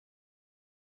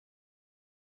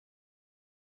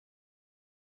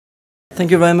Thank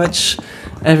you very much,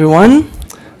 everyone.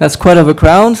 That's quite of a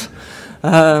crowd.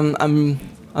 I'm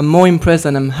more impressed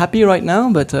than I'm happy right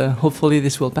now, but hopefully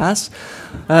this will pass.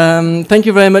 Thank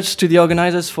you very much to the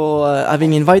organizers for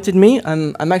having invited me.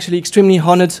 I'm actually extremely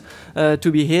honored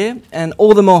to be here, and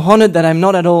all the more honored that I'm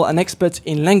not at all an expert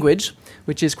in language,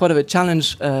 which is quite of a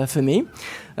challenge for me.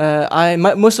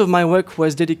 Most of my work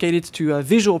was dedicated to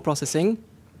visual processing,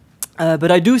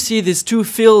 but I do see these two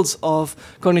fields of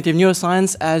cognitive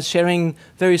neuroscience as sharing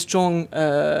very strong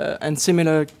and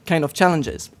similar kind of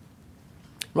challenges.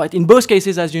 Right, in both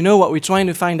cases, as you know, what we're trying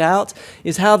to find out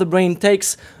is how the brain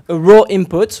takes a raw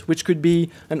input, which could be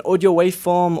an audio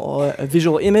waveform or a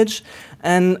visual image,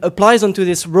 and applies onto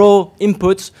this raw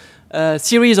input a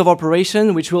series of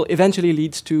operations which will eventually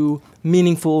lead to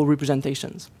meaningful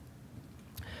representations.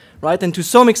 Right, and to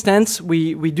some extent,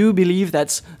 we do believe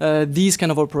that these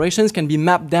kind of operations can be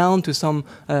mapped down to some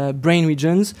brain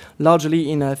regions,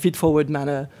 largely in a feed-forward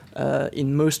manner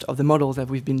in most of the models that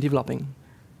we've been developing.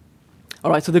 All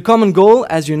right, so the common goal,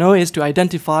 as you know, is to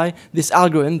identify this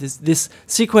algorithm, this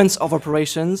sequence of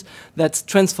operations that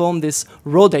transform this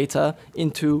raw data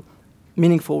into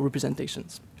meaningful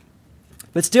representations.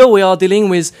 But still, we are dealing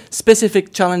with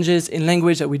specific challenges in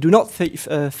language that we do not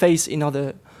face in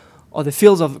other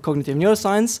fields of cognitive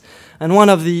neuroscience. And one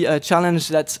of the challenges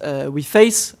that we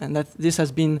face, and that this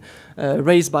has been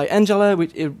raised by Angela,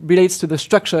 which it relates to the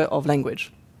structure of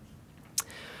language.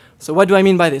 So what do I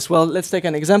mean by this? Well, let's take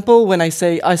an example. When I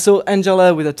say, I saw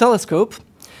Angela with a telescope,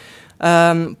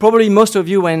 probably most of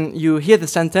you, when you hear the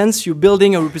sentence, you're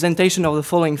building a representation of the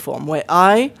following form, where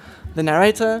I, the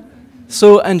narrator,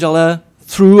 saw Angela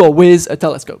through or with a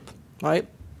telescope, right?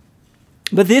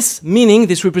 But this meaning,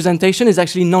 this representation, is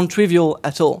actually non-trivial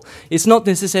at all. It's not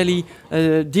necessarily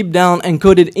deep down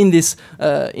encoded in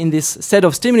this set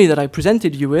of stimuli that I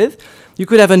presented you with. You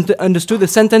could have understood the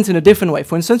sentence in a different way.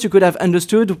 For instance, you could have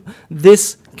understood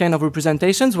this kind of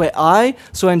representations where I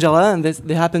saw Angela and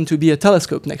there happened to be a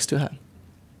telescope next to her.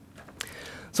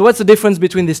 So what's the difference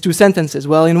between these two sentences?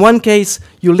 Well, in one case,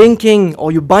 you're linking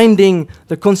or you're binding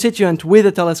the constituent with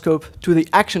a telescope to the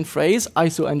action phrase, I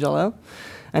saw Angela.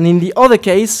 And in the other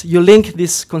case, you link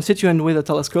this constituent with a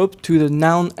telescope to the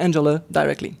noun Angela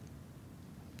directly.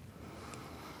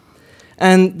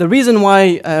 And the reason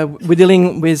why we're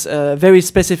dealing with a very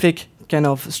specific kind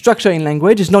of structure in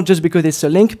language is not just because it's a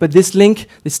link, but this link,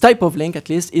 this type of link at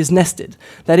least, is nested.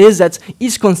 That is, that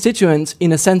each constituent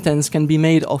in a sentence can be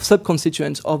made of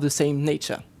subconstituents of the same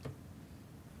nature.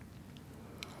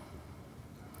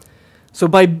 So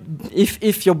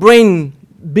if your brain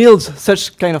builds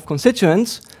such kind of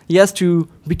constituents, he has to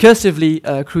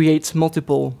recursively create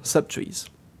multiple subtrees.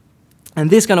 And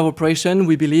this kind of operation,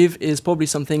 we believe, is probably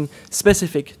something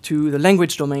specific to the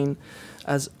language domain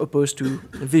as opposed to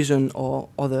vision or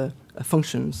other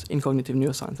functions in cognitive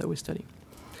neuroscience that we study.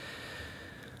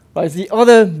 Right, the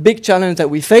other big challenge that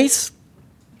we face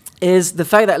is the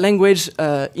fact that language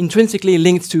intrinsically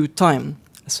linked to time.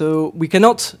 So we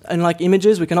cannot, unlike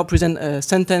images, we cannot present a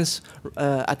sentence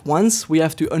at once. We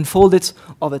have to unfold it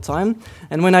over time.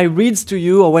 And when I read to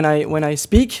you or when I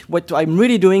speak, what I'm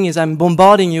really doing is I'm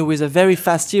bombarding you with a very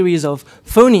fast series of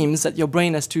phonemes that your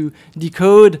brain has to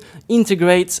decode,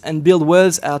 integrate, and build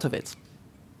words out of it.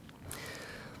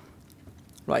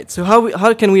 Right, so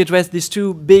how can we address these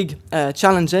two big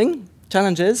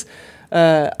challenges?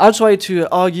 I'll try to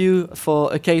argue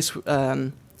for a case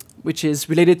which is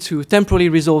related to temporally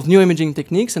resolved neuroimaging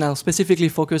techniques, and I'll specifically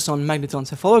focus on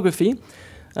magnetoencephalography,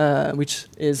 which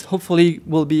is hopefully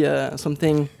will be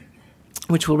something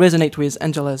which will resonate with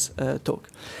Angela's talk.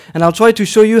 And I'll try to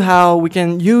show you how we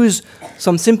can use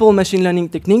some simple machine learning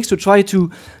techniques to try to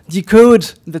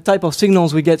decode the type of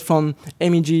signals we get from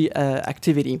MEG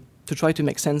activity, to try to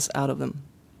make sense out of them.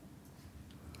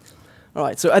 All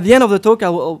right, so at the end of the talk, I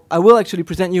will actually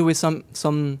present you with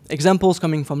some examples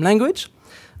coming from language.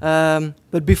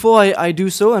 But before I do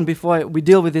so, and before we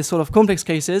deal with these sort of complex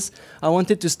cases, I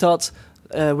wanted to start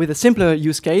with a simpler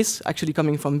use case, actually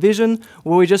coming from vision,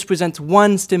 where we just present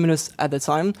one stimulus at a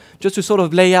time, just to sort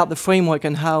of lay out the framework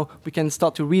and how we can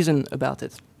start to reason about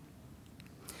it.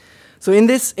 So in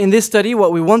this study,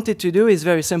 what we wanted to do is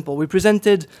very simple. We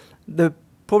presented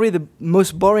probably the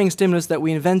most boring stimulus that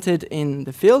we invented in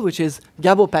the field, which is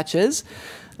Gabo patches.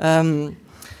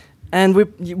 And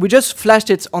we just flashed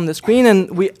it on the screen,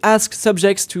 and we asked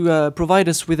subjects to provide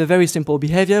us with a very simple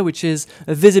behavior, which is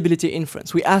a visibility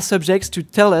inference. We asked subjects to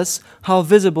tell us how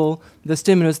visible the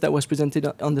stimulus that was presented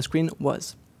on the screen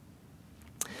was.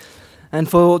 And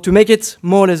to make it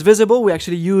more or less visible, we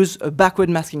actually use a backward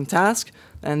masking task.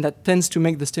 and that tends to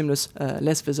make the stimulus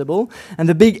less visible. And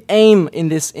the big aim in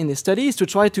this study is to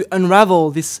try to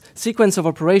unravel this sequence of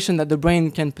operation that the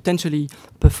brain can potentially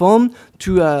perform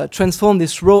to transform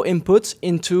this raw input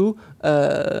into,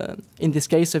 in this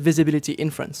case, a visibility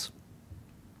inference.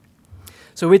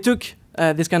 So we took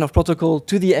this kind of protocol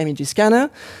to the MEG scanner,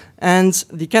 and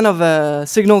the kind of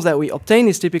signals that we obtain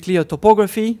is typically a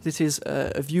topography. This is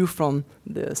a view from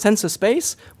the sensor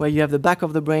space, where you have the back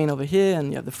of the brain over here, and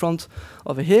you have the front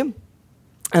over here.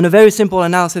 And a very simple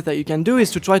analysis that you can do is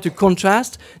to try to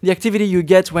contrast the activity you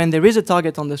get when there is a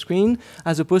target on the screen,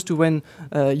 as opposed to when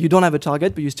you don't have a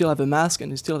target, but you still have a mask,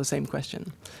 and you still have the same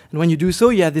question. And when you do so,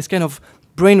 you have this kind of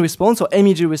brain response, or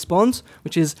MEG response,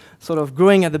 which is sort of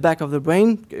growing at the back of the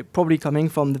brain, probably coming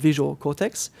from the visual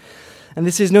cortex. And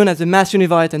this is known as the mass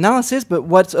univariate analysis, but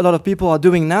what a lot of people are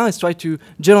doing now is try to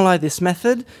generalize this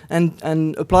method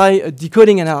and apply a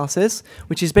decoding analysis,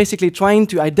 which is basically trying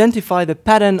to identify the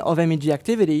pattern of MEG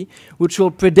activity, which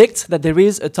will predict that there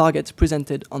is a target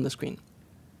presented on the screen.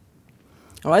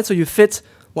 All right, so you fit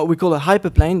what we call a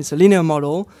hyperplane. It's a linear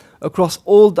model across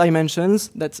all dimensions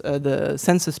that the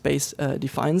sensor space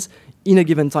defines in a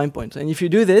given time point. And if you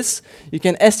do this, you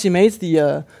can estimate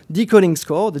the decoding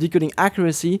score, the decoding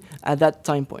accuracy at that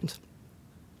time point.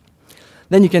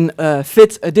 Then you can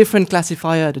fit a different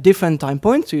classifier at a different time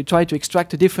point. So you try to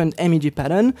extract a different MEG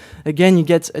pattern. Again, you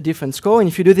get a different score. And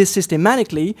if you do this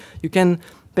systematically, you can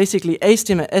basically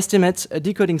estimate a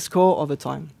decoding score over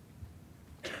time.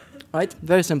 Right?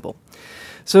 Very simple.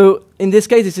 So in this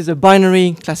case, this is a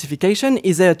binary classification.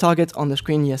 Is there a target on the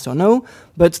screen, yes or no?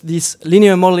 But this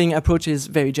linear modeling approach is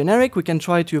very generic. We can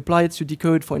try to apply it to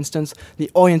decode, for instance,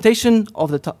 the orientation of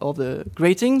the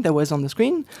grating that was on the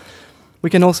screen.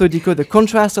 We can also decode the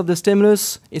contrast of the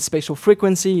stimulus, its spatial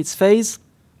frequency, its phase.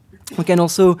 We can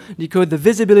also decode the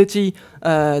visibility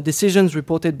decisions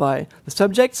reported by the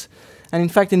subjects. And in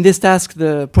fact, in this task,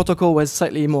 the protocol was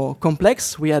slightly more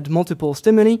complex. We had multiple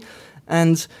stimuli.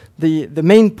 And the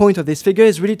main point of this figure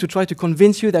is really to try to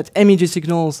convince you that MEG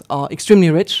signals are extremely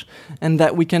rich and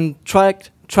that we can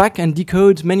track and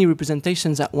decode many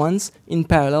representations at once in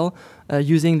parallel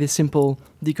using these simple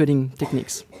decoding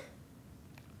techniques.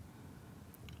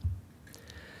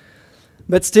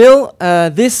 But still,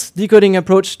 this decoding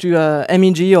approach to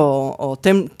MEG or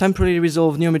temporally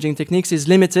resolved neuroimaging techniques is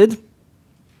limited.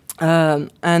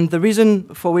 And the reason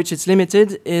for which it's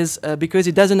limited is because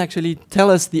it doesn't actually tell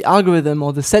us the algorithm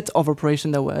or the set of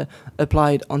operations that were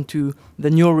applied onto the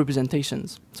neural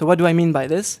representations. So what do I mean by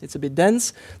this? It's a bit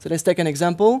dense. So let's take an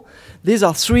example. These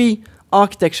are three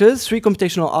architectures, three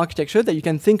computational architectures that you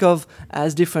can think of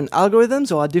as different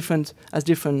algorithms or as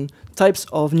different types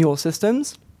of neural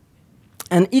systems.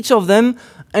 And each of them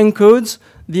encodes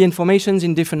the informations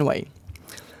in different ways.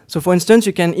 So for instance,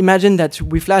 you can imagine that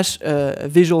we flash a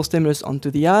visual stimulus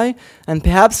onto the eye, and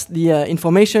perhaps the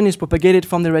information is propagated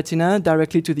from the retina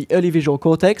directly to the early visual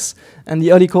cortex, and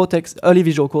the early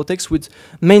visual cortex would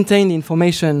maintain the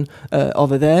information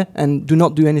over there and do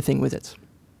not do anything with it.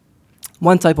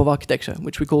 One type of architecture,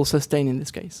 which we call sustain in this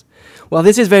case. Well,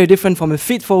 this is very different from a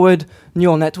feed-forward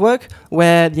neural network,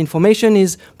 where the information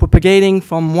is propagating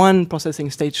from one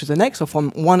processing stage to the next, or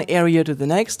from one area to the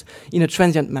next, in a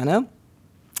transient manner.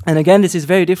 And again, this is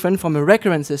very different from a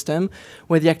recurrent system,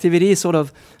 where the activity is sort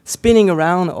of spinning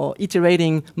around or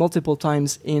iterating multiple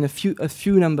times in a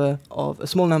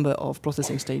small number of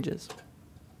processing stages.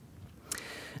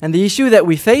 And the issue that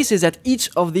we face is that each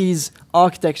of these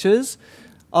architectures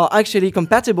are actually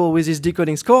compatible with this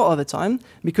decoding score all the time,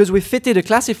 because we fitted a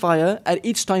classifier at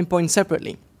each time point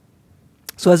separately.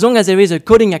 So as long as there is a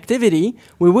coding activity,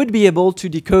 we would be able to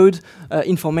decode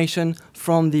information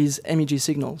from these MEG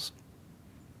signals.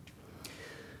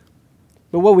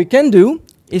 But what we can do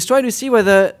is try to see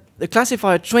whether the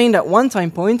classifier trained at one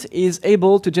time point is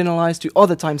able to generalize to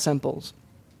other time samples.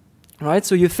 Right?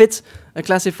 So you fit a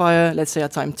classifier, let's say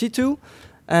at time t2,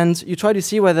 and you try to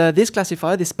see whether this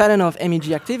classifier, this pattern of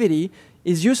MEG activity,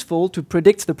 is useful to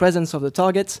predict the presence of the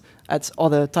target at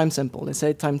other time samples, let's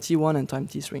say time t1 and time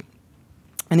t3.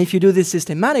 And if you do this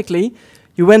systematically,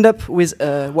 you end up with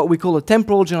what we call a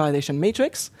temporal generalization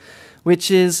matrix, which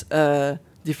is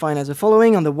defined as the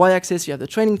following. On the y-axis, you have the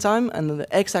training time, and on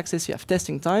the x-axis, you have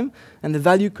testing time, and the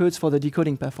value codes for the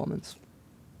decoding performance.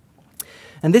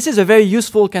 And this is a very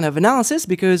useful kind of analysis,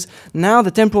 because now the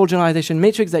temporal generalization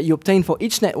matrix that you obtain for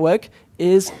each network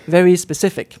is very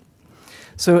specific.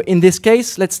 So in this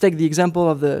case, let's take the example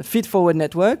of the feed-forward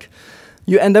network.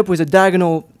 You end up with a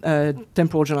diagonal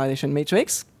temporal generalization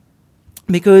matrix,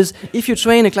 because if you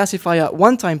train a classifier at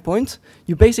one time point,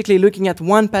 you're basically looking at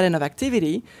one pattern of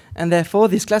activity, and therefore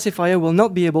this classifier will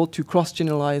not be able to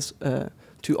cross-generalize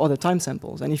to other time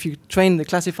samples. And if you train the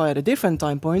classifier at a different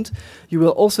time point, you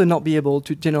will also not be able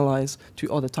to generalize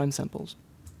to other time samples.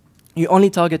 You're only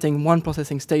targeting one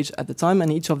processing stage at the time,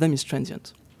 and each of them is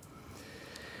transient.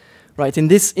 Right, in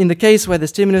the case where the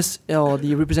stimulus or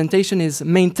the representation is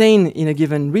maintained in a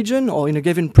given region or in a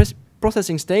given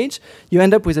processing stage, you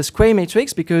end up with a square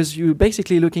matrix because you're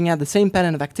basically looking at the same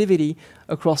pattern of activity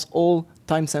across all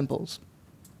time samples.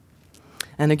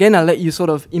 And again, I'll let you sort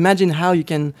of imagine how you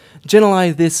can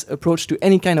generalize this approach to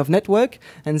any kind of network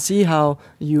and see how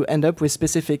you end up with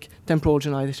specific temporal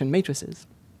generalization matrices.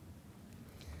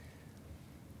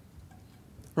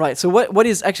 Right, so what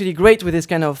is actually great with this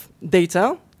kind of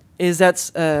data is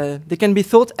that they can be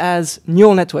thought as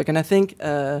neural network. And I think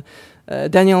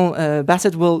Daniel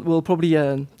Bassett will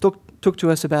probably talk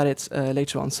to us about it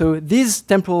later on. So these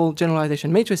temporal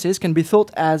generalization matrices can be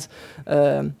thought as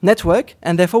network,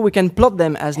 and therefore we can plot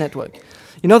them as network.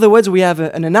 In other words, we have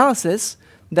an analysis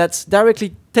that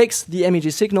directly takes the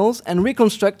MEG signals and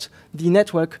reconstructs the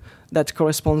network that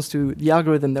corresponds to the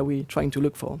algorithm that we're trying to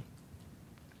look for.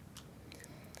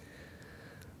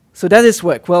 So does this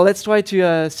work? Well, let's try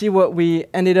to see what we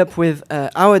ended up with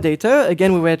our data.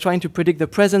 Again, we were trying to predict the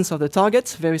presence of the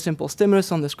target. Very simple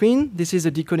stimulus on the screen. This is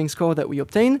a decoding score that we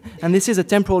obtain. And this is a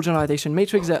temporal generalization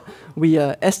matrix that we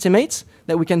estimate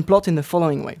that we can plot in the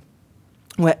following way,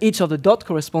 where each of the dots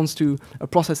corresponds to a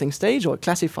processing stage or a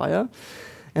classifier.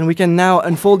 And we can now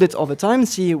unfold it over time,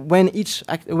 see when each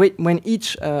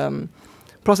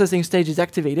processing stage is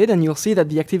activated. And you'll see that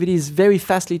the activity is very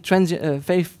fastly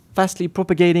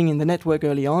propagating in the network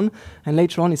early on, and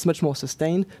later on it's much more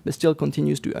sustained, but still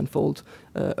continues to unfold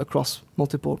across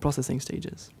multiple processing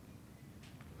stages.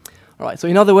 All right, so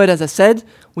in other words, as I said,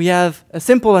 we have a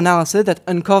simple analysis that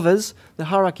uncovers the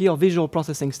hierarchy of visual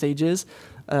processing stages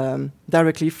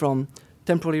directly from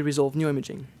temporally resolved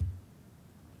neuroimaging.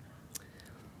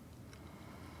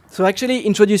 So I actually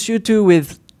introduce you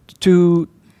to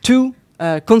two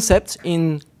concepts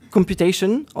in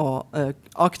computation or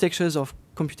architectures of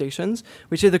computations,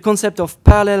 which is the concept of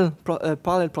parallel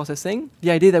processing,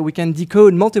 the idea that we can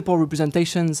decode multiple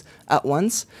representations at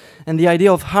once, and the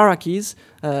idea of hierarchies,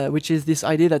 which is this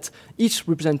idea that each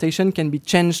representation can be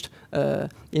changed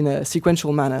in a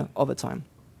sequential manner over time.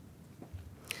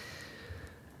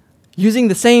 Using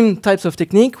the same types of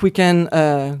technique, we can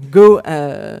go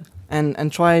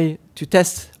and try to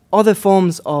test other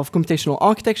forms of computational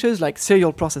architectures like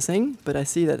serial processing, but I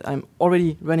see that I'm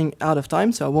already running out of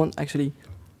time, so I won't actually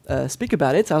speak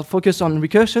about it. I'll focus on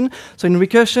recursion. So in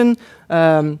recursion,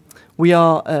 we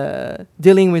are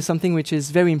dealing with something which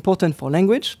is very important for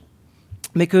language,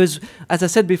 because, as I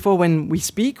said before, when we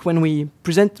speak, when we're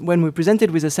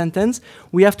presented with a sentence,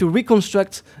 we have to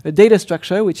reconstruct a data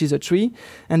structure, which is a tree,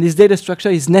 and this data structure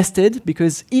is nested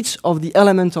because each of the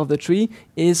elements of the tree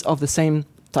is of the same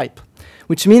type,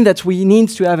 which means that we need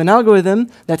to have an algorithm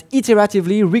that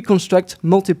iteratively reconstructs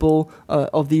multiple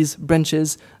of these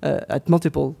branches at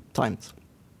multiple times.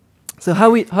 So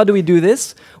how do we do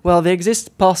this? Well, there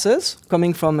exist parsers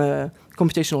coming from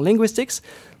computational linguistics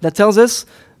that tells us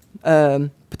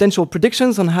potential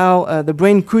predictions on how the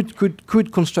brain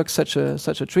could construct such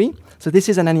a tree. So this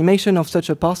is an animation of such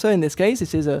a parser. In this case,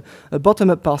 this is a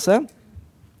bottom-up parser,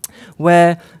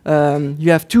 where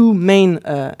you have two main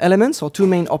elements or two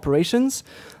main operations.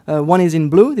 One is in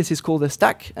blue, this is called the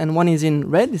stack, and one is in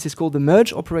red, this is called the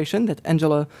merge operation that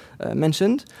Angela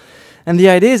mentioned. And the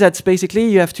idea is that basically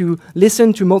you have to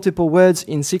listen to multiple words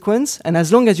in sequence, and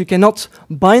as long as you cannot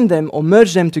bind them or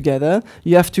merge them together,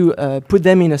 you have to put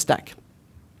them in a stack.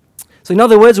 So in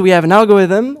other words, we have an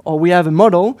algorithm or we have a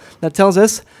model that tells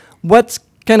us what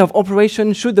kind of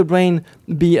operation should the brain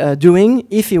be doing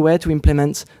if you were to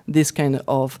implement this kind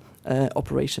of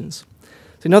operations.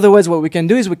 So in other words, what we can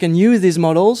do is we can use these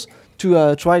models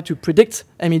to try to predict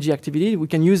MEG activity. We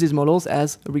can use these models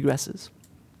as regressors.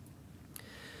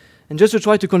 And just to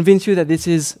try to convince you that this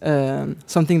is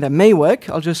something that may work,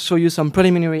 I'll just show you some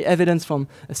preliminary evidence from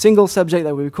a single subject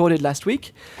that we recorded last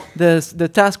week. The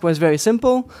task was very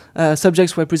simple.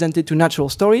 Subjects were presented to natural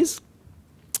stories,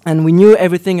 and we knew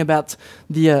everything about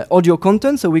the audio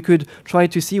content, so we could try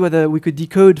to see whether we could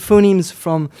decode phonemes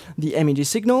from the MEG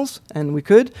signals, and we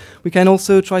could. We can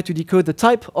also try to decode the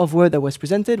type of word that was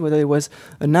presented, whether it was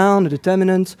a noun, a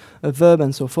determinant, a verb,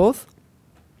 and so forth.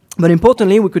 But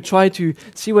importantly, we could try to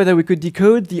see whether we could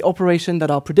decode the operations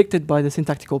that are predicted by the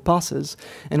syntactical parsers,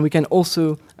 and we can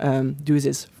also do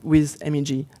this with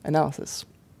MEG analysis.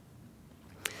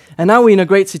 And now we're in a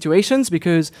great situation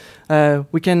because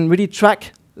we can really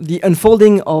track the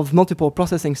unfolding of multiple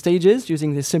processing stages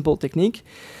using this simple technique.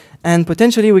 And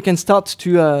potentially we can start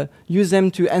to use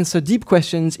them to answer deep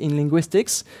questions in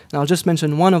linguistics. And I'll just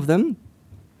mention one of them.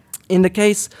 In the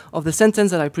case of the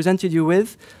sentence that I presented you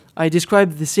with, I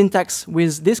described the syntax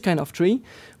with this kind of tree,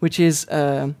 which is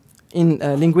in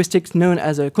linguistics known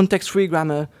as a context-free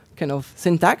grammar kind of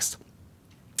syntax.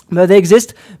 But there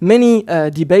exist many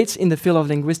debates in the field of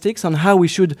linguistics on how we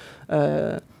should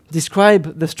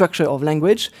describe the structure of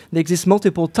language. There exist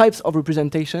multiple types of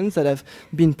representations that have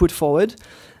been put forward.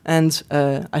 And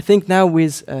I think now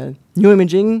with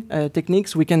neuroimaging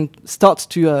techniques, we can start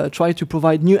to try to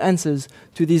provide new answers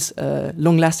to these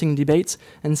long-lasting debates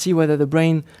and see whether the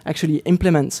brain actually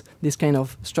implements this kind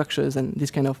of structures and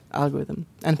this kind of algorithm.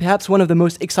 And perhaps one of the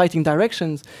most exciting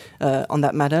directions on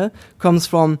that matter comes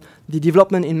from the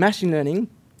development in machine learning,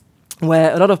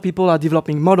 where a lot of people are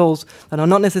developing models that are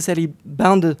not necessarily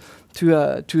bounded to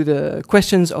the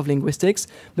questions of linguistics,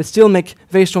 but still make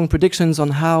very strong predictions on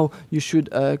how you should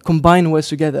combine words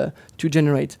together to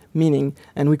generate meaning,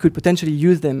 and we could potentially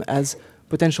use them as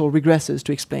potential regressors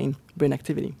to explain brain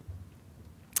activity.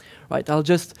 Right, I'll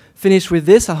just finish with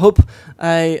this. I hope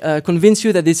I convince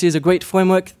you that this is a great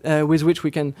framework with which we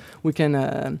can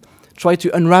try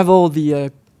to unravel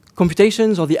the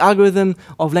computations or the algorithm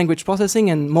of language processing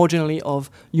and more generally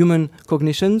of human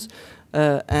cognitions.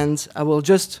 And I will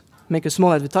just make a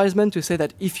small advertisement to say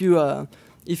that if you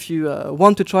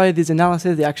want to try these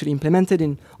analyses, they're actually implemented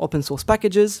in open source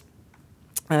packages.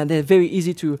 They're very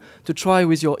easy to try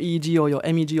with your EEG or your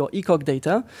MEG or ECOG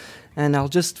data. And I'll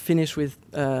just finish with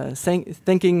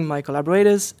thanking my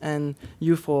collaborators and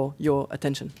you for your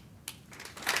attention.